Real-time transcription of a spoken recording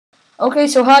Okay,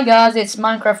 so hi guys, it's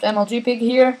Minecraft MLG Pig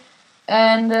here,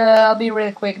 and I'll be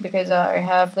really quick because I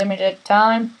have limited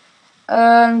time.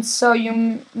 So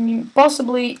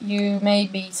possibly you may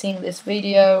be seeing this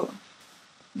video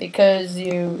because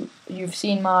you've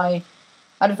seen my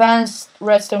advanced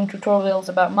redstone tutorials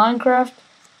about Minecraft.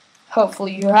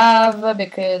 Hopefully you have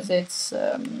because it's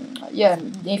yeah.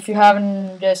 If you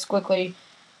haven't, just quickly,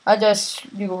 I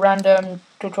just do random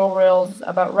tutorials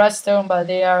about redstone, but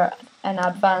they are an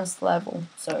advanced level.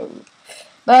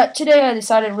 But today I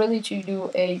decided really to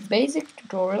do a basic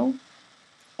tutorial,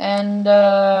 and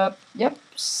yep.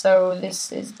 So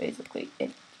this is basically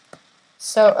it.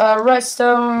 So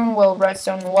redstone, well,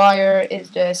 redstone wire is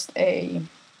just it's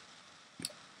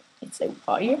a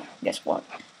wire. Guess what?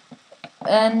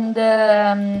 And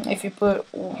if you put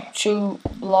two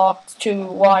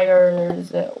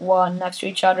wires, one next to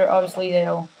each other, obviously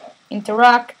they'll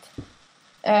interact.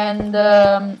 And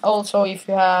also, if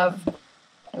you have,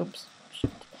 oops.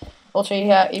 Also,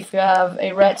 if you have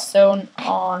a redstone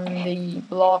on the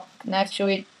block next to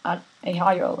it at a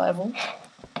higher level,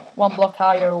 one block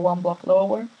higher or one block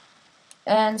lower.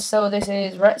 And so this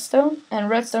is redstone, and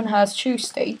redstone has two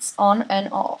states, on and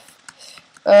off.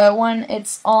 When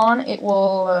it's on, it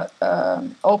will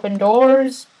open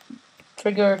doors,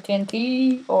 trigger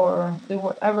TNT, or do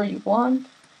whatever you want.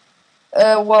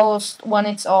 Whilst when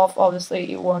it's off,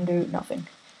 obviously it won't do nothing.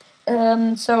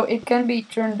 So it can be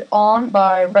turned on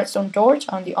by redstone torch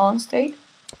on the on state,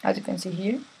 as you can see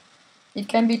here. It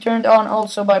can be turned on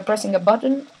also by pressing a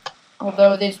button,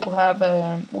 although this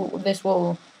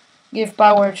will give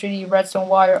power to the redstone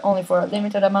wire only for a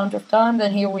limited amount of time.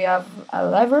 Then here we have a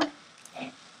lever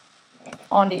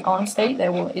on the on state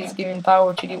that is giving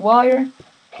power to the wire.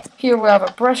 Here we have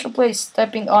a pressure plate,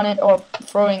 stepping on it or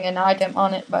throwing an item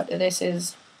on it, but this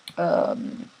is a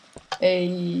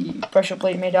pressure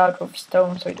plate made out of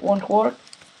stone, so it won't work.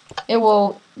 It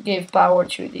will give power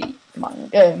to the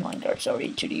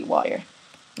to the wire.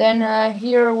 Then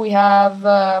here we have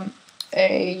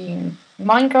a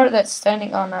minecart that's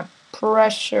standing on a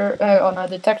on a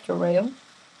detector rail.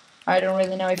 I don't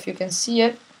really know if you can see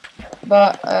it,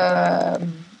 but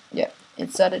yeah,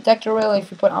 it's a detector rail.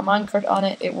 If you put a minecart on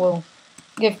it, it will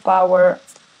give power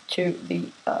to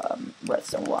the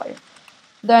redstone wire.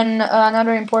 Then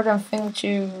another important thing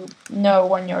to know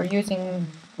when you're using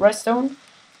redstone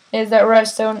is that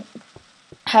redstone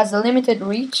has a limited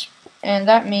reach, and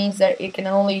that means that it can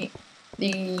only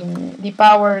the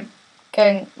power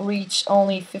can reach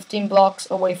only 15 blocks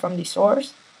away from the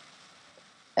source.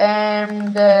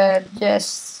 And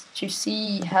just to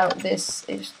see how this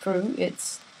is true,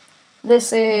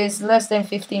 this is less than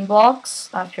 15 blocks.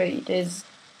 Actually, it is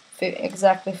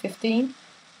exactly 15.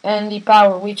 And the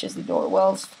power reaches the door.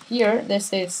 Well, here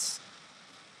this is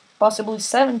possibly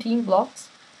 17 blocks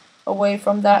away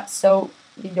from that, so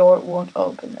the door won't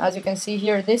open. As you can see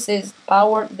here, this is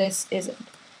power, this isn't.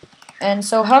 And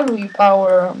so how do you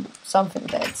power something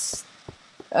that's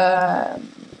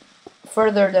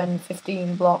further than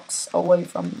 15 blocks away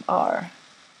from our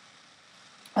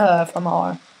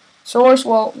source?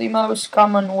 Well, the most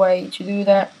common way to do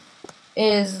that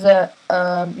is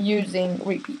using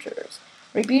repeaters.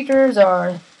 Repeaters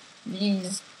are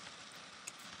these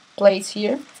plates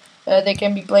here. They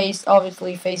can be placed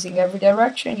obviously facing every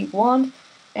direction you want,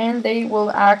 and they will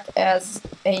act as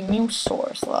a new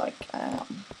source, like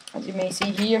as you may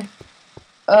see here.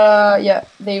 Yeah,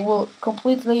 they will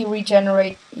completely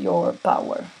regenerate your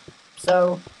power.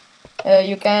 So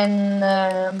you can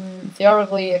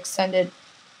theoretically extend it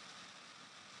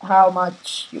how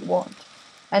much you want.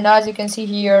 And as you can see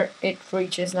here, it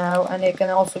reaches now, and it can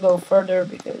also go further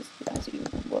because, as you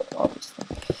will obviously.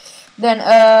 Then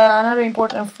another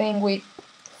important thing with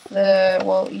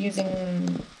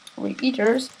using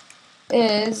repeaters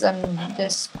is, I'm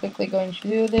just quickly going to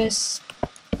do this.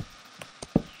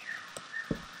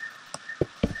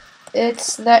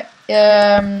 It's that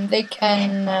they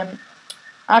can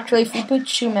actually, if you put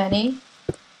too many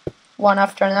one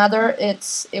after another,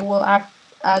 it will act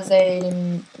as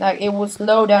it will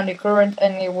slow down the current,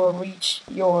 and it will reach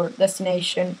your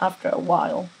destination after a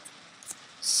while.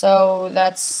 So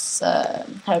that's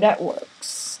how that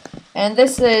works. And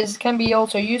this can be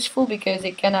also useful because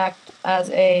it can act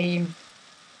as a,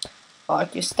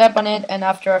 like, you step on it, and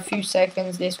after a few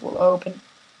seconds this will open.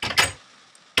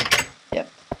 Yep.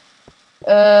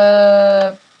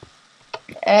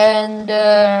 And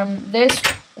this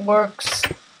works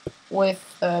with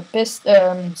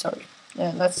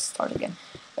let's start again.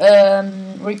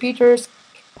 Repeaters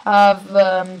have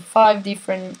 5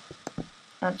 different,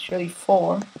 actually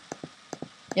 4.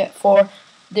 Yeah, 4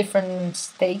 different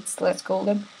states, let's call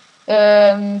them.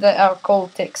 that are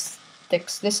called ticks.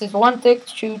 Ticks. This is 1 tick,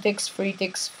 2 ticks, 3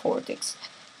 ticks, 4 ticks.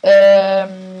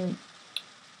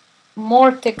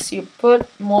 More ticks you put,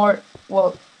 more,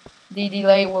 well, the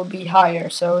delay will be higher.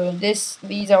 So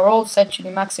these are all set to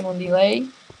the maximum delay,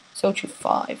 so to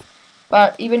 5.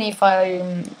 But even if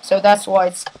so that's why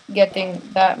it's getting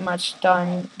that much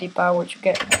time, the power to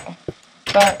get there.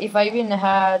 But if I even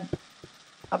had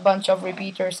a bunch of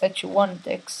repeaters set to 1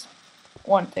 tick,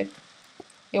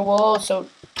 it will also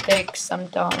take some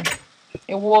time.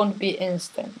 It won't be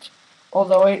instant,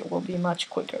 although it will be much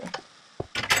quicker.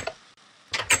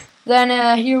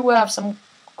 Then here we have some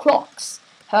clocks.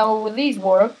 How these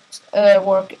work,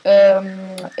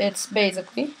 it's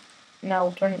basically, now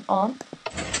I'll turn it on.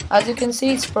 As you can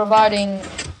see, it's providing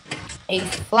a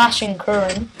flashing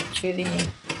current to the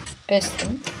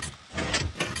piston,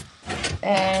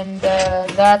 and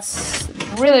that's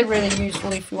really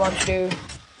useful if you want to do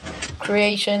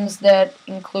creations that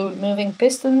include moving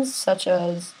pistons, such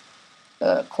as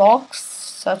clocks,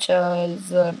 such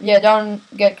as yeah, don't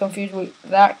get confused with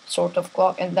that sort of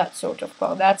clock and that sort of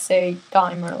clock. That's a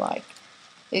timer, like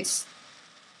it's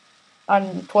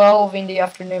on 12 in the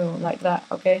afternoon, like that,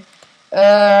 okay?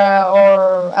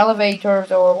 Or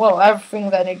elevators, or well, everything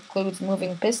that includes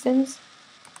moving pistons.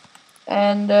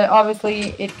 And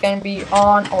obviously it can be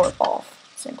on or off,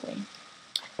 simply.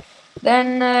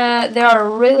 Then there are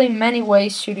really many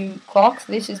ways to do clocks.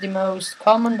 This is the most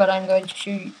common, but I'm going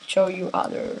to show you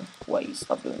other ways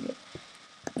of doing it.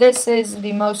 This is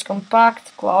the most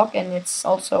compact clock, and it's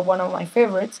also one of my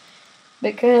favorites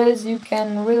because you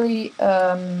can really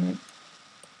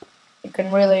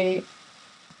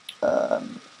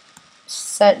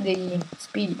set the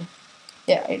speed.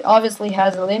 Yeah, it obviously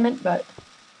has a limit, but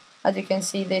as you can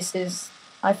see, this is,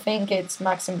 I think it's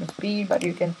maximum speed, but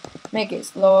you can make it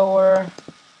slower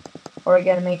or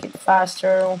again make it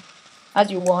faster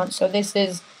as you want. So this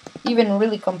is even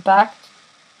really compact.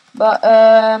 But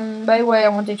by the way, I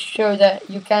wanted to show that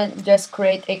you can't just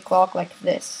create a clock like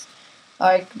this,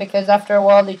 because after a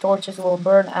while the torches will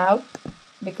burn out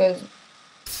because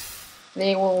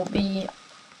they will be,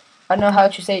 I don't know how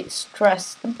to say,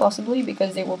 stressed, possibly,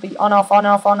 because they will be on off, on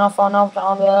off, on off, on off,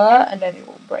 and then it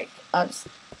will break, as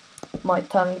my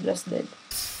tongue just did.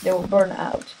 They will burn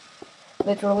out,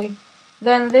 literally.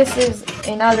 Then this is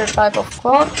another type of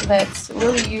clock that's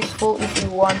really useful if you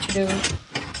want to do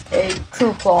a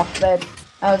true clock that,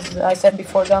 as I said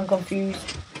before, don't confuse.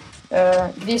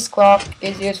 This clock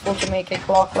is useful to make a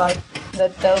clock like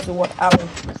that tells you what hour it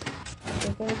is.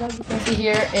 Because as you can see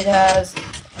here, it has,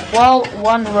 while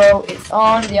one row is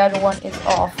on, the other one is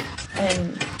off,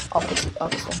 and opposite,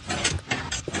 obviously.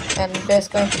 And that's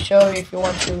going to show you if you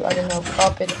want to, I don't know,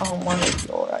 pop it on one of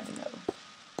your, I don't know,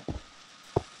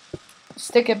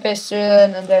 stick a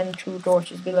piston and then 2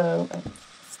 torches below, and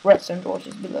redstone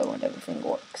torches below, and everything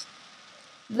works.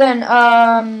 Then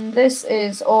this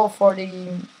is all for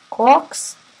the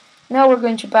clocks. Now we're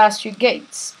going to pass to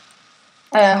gates.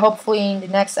 Hopefully in the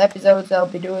next episodes I'll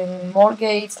be doing more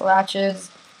gates,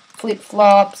 latches,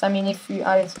 flip-flops. I mean, if you,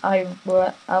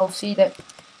 I'll see that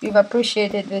you've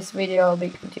appreciated this video, I'll be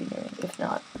continuing. If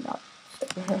not, not.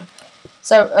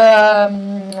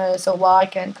 So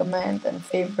like and comment and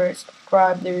favorite,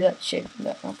 subscribe, do that shit.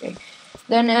 Okay.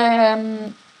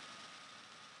 Then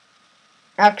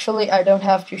actually I don't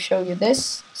have to show you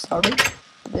this. Sorry.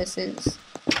 This is,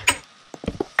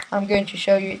 I'm going to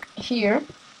show you here.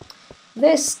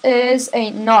 This is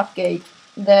a NOT gate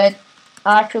that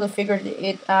I actually figured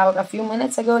it out a few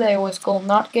minutes ago that it was called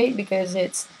NOT gate because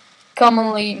it's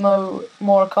commonly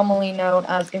more commonly known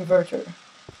as inverter.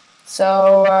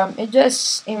 So it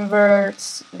just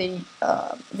inverts the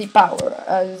power,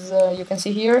 as you can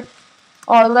see here.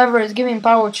 Our lever is giving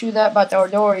power to that, but our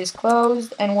door is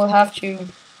closed, and we'll have to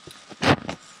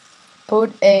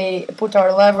put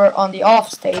our lever on the off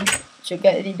state to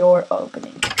get the door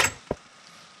opening.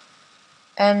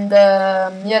 And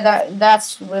yeah,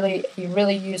 that's really a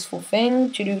really useful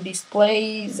thing to do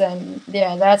displays, and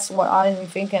yeah, that's what I'm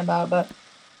thinking about, but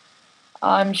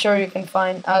I'm sure you can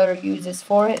find other uses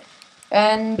for it.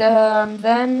 And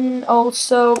then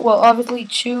also, well, obviously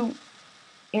 2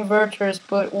 inverters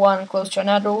put one close to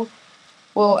another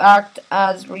will act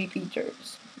as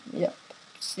repeaters. Yep.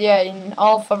 So yeah, in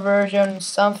alpha version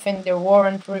something there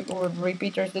weren't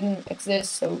repeaters didn't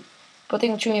exist, so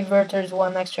putting 2 inverters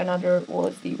one next to another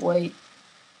was the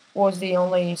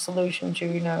only solution to,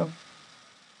 you know,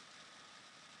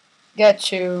 get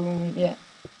to, yeah,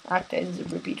 act as a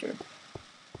repeater.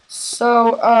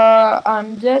 So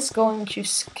I'm just going to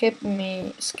skip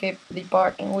the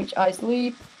part in which I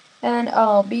sleep, and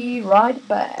I'll be right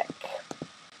back.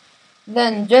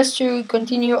 Then just to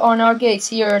continue on our gates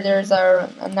here, there's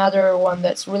another one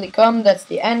that's really common, that's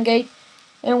the AND gate,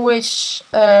 in which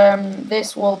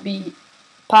this will be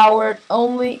powered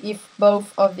only if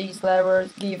both of these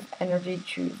levers give energy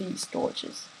to these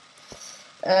torches.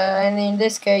 And in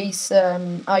this case,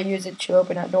 I use it to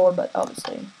open a door, but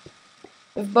obviously,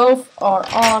 if both are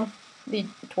on, the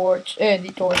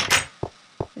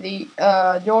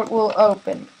door will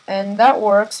open, and that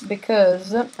works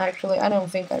because actually I don't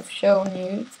think I've shown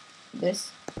you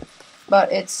this,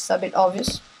 but it's a bit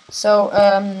obvious. So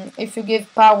if you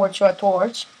give power to a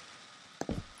torch,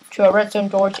 to a redstone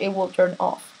torch, it will turn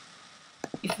off.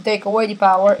 If you take away the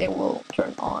power, it will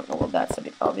turn on. Well, that's a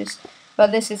bit obvious,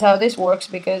 but this is how this works,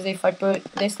 because if I put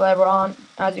this lever on,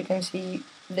 as you can see,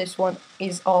 this one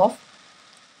is off,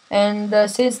 and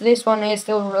since this one is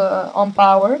still on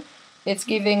power, it's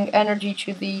giving energy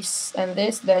to this and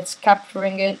this, that's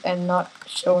capturing it and not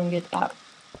showing it out.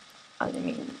 I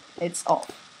mean, it's off.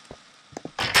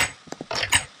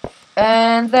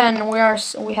 And then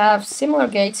we have similar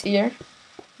gates here.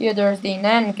 Here there's the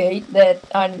NAND gate that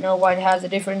I don't know why it has a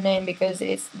different name, because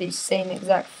it's the same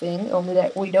exact thing, only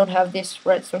that we don't have this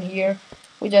redstone here.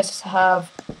 We just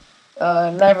have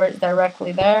levers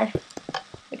directly there.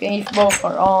 Okay, if both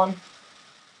are on,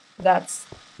 that's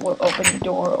will open the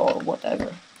door or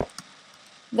whatever.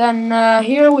 Then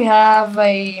here we have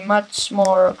a much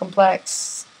more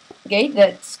complex gate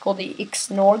that's called the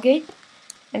XNOR gate.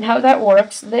 And how that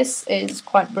works, this is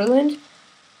quite brilliant,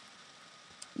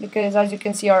 because as you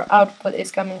can see, our output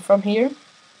is coming from here,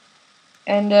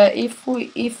 and if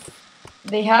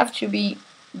they have to be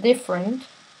different,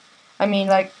 I mean,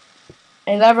 like,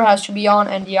 a lever has to be on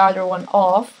and the other one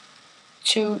off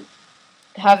to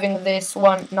having this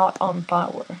one not on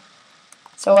power.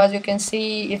 So as you can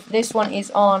see, if this one is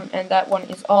on and that one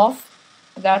is off,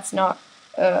 that's not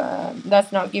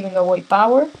giving away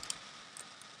power,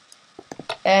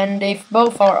 and if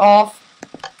both are off,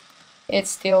 it's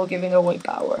still giving away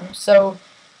power. So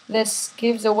this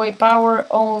gives away power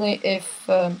only if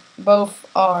both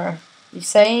are the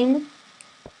same,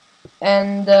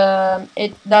 and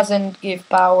it doesn't give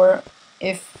power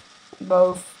if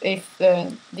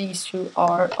these two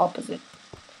are opposite.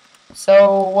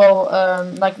 So, well,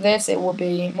 like this, it will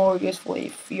be more useful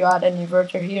if you add an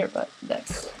inverter here, but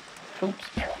that's, oops,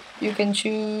 you can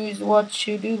choose what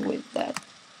to do with that.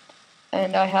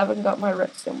 And I haven't got my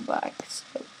redstone back,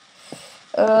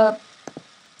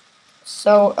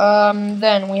 so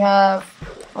then we have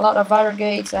a lot of other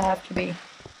gates. I have to be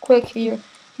quick here.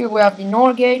 Here we have the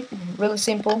NOR gate, really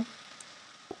simple.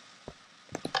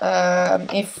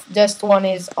 If just one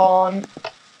is on,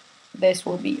 this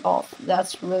will be off.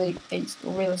 That's really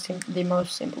the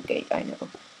most simple gate I know.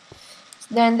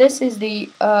 Then this is the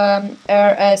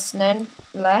RS NAND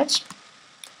latch,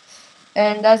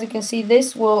 and as you can see,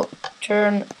 this will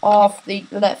turn off the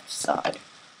left side,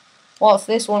 whilst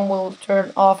this one will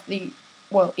turn off the,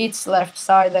 well, its left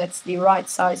side. That's the right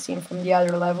side seen from the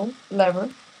other lever.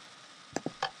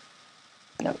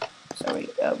 No, sorry.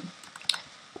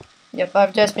 Yep,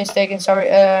 I've just mistaken. Sorry.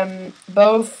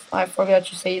 Both. I forgot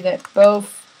to say that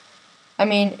both. I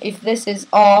mean, if this is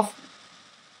off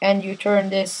and you turn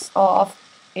this off,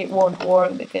 it won't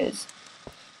work, because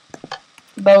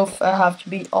both have to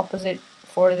be opposite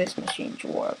for this machine to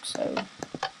work. So,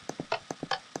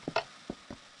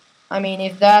 I mean,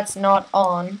 if that's not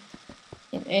on,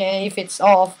 if it's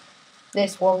off,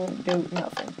 this won't do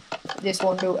nothing. This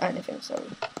won't do anything, sorry.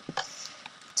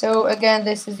 So again,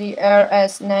 this is the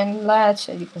RS NAND latch,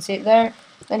 as you can see it there.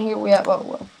 Then here we have, oh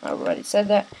well, I already said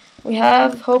that. We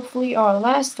have hopefully our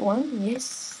last one,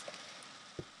 yes.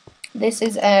 This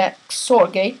is a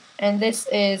XOR gate, and this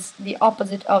is the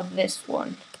opposite of this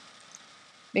one.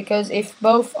 Because if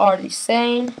both are the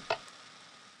same,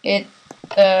 it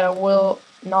will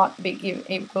not be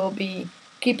it will be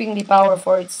keeping the power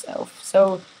for itself.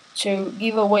 So to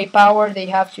give away power, they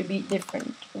have to be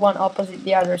different, one opposite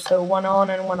the other. So one on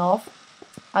and one off.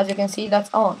 As you can see, that's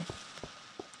on.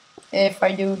 If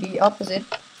I do the opposite,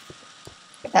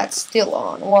 that's still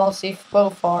on. Whilst if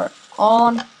both are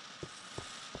on,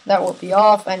 that will be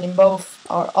off, and if both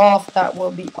are off, that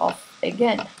will be off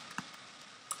again.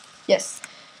 Yes.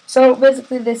 So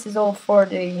basically, this is all for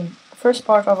the first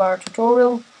part of our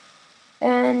tutorial,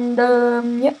 and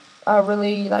yeah, I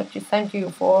really like to thank you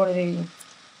for the,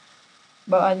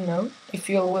 but I don't know if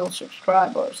you will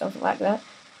subscribe or something like that,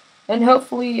 and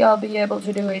hopefully I'll be able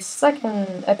to do a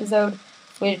second episode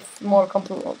with more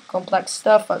complex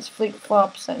stuff as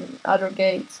flip-flops and other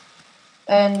gates,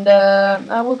 and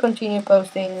I will continue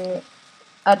posting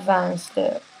advanced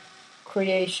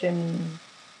creation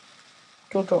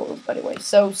tutorials, by the way.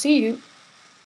 So see you